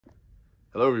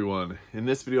Hello everyone, in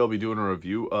this video I'll be doing a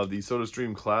review of the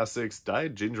Sodastream Classics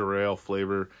Diet Ginger Ale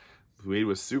flavor made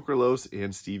with sucralose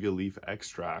and stevia leaf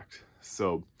extract.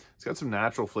 So it's got some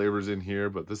natural flavors in here,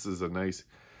 but this is a nice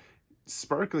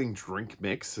sparkling drink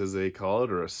mix as they call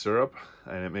it, or a syrup,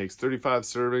 and it makes 35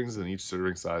 servings and each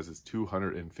serving size is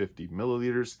 250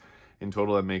 milliliters. In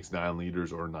total that makes 9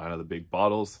 liters or 9 of the big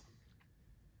bottles.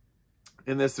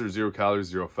 In this there's 0 calories,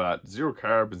 0 fat, 0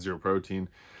 carb, and 0 protein.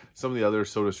 Some of the other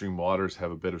Sodastream waters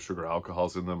have a bit of sugar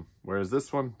alcohols in them, whereas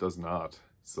this one does not.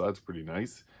 So that's pretty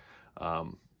nice.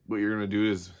 What you're going to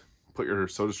do is put your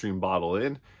Sodastream bottle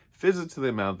in, fizz it to the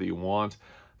amount that you want.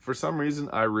 For some reason,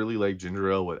 I really like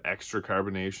ginger ale with extra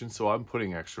carbonation, so I'm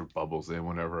putting extra bubbles in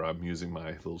whenever I'm using my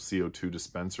little CO2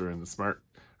 dispenser in the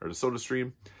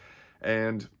Sodastream.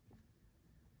 And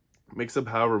mix up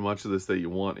however much of this that you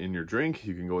want in your drink.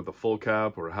 You can go with a full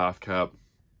cap or a half cap.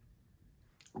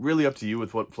 Really up to you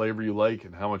with what flavor you like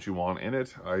and how much you want in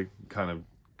it. I kind of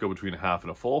go between a half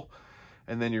and a full.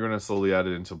 And then you're going to slowly add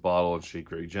it into a bottle and shake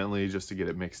very gently just to get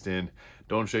it mixed in.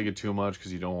 Don't shake it too much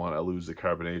because you don't want to lose the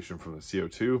carbonation from the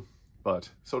CO2. But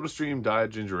Sodastream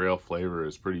Diet Ginger Ale flavor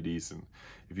is pretty decent.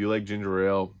 If you like ginger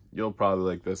ale, you'll probably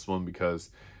like this one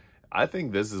because I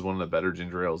think this is one of the better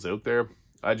ginger ales out there.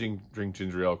 I drink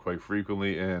ginger ale quite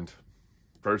frequently, and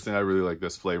personally I really like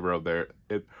this flavor out there.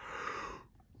 It's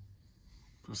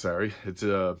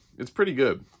pretty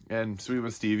good. And sweet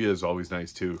with stevia is always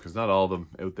nice too, because not all of them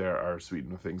out there are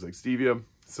sweetened with things like stevia.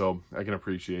 So I can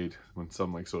appreciate when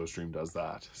something like Sodastream does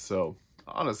that. So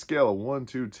on a scale of 1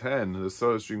 to 10, the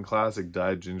Sodastream Classic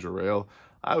Diet Ginger Ale,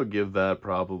 I would give that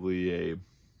probably an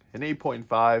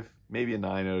 8.5, maybe a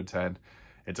 9 out of 10.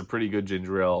 It's a pretty good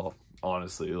ginger ale,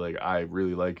 honestly. Like, I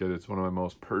really like it. It's one of my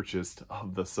most purchased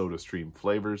of the Sodastream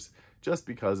flavors, just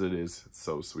because it is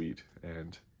so sweet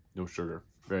and no sugar.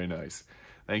 Very nice.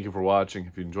 Thank you for watching.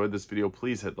 If you enjoyed this video,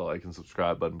 please hit the like and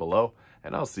subscribe button below,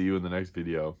 and I'll see you in the next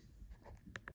video.